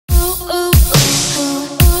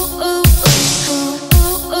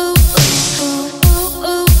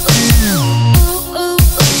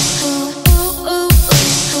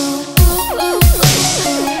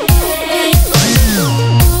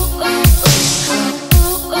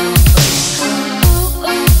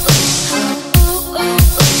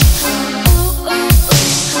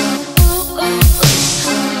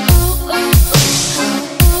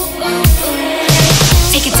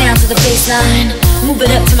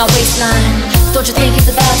my waistline. Don't you think it's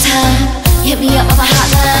about time? Hit me up on my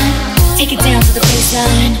hotline. Take it down to the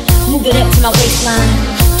baseline. Move it up to my waistline.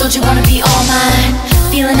 Don't you wanna be all mine?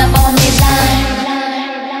 Feeling up on midline.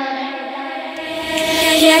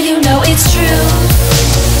 Yeah, you know it's true.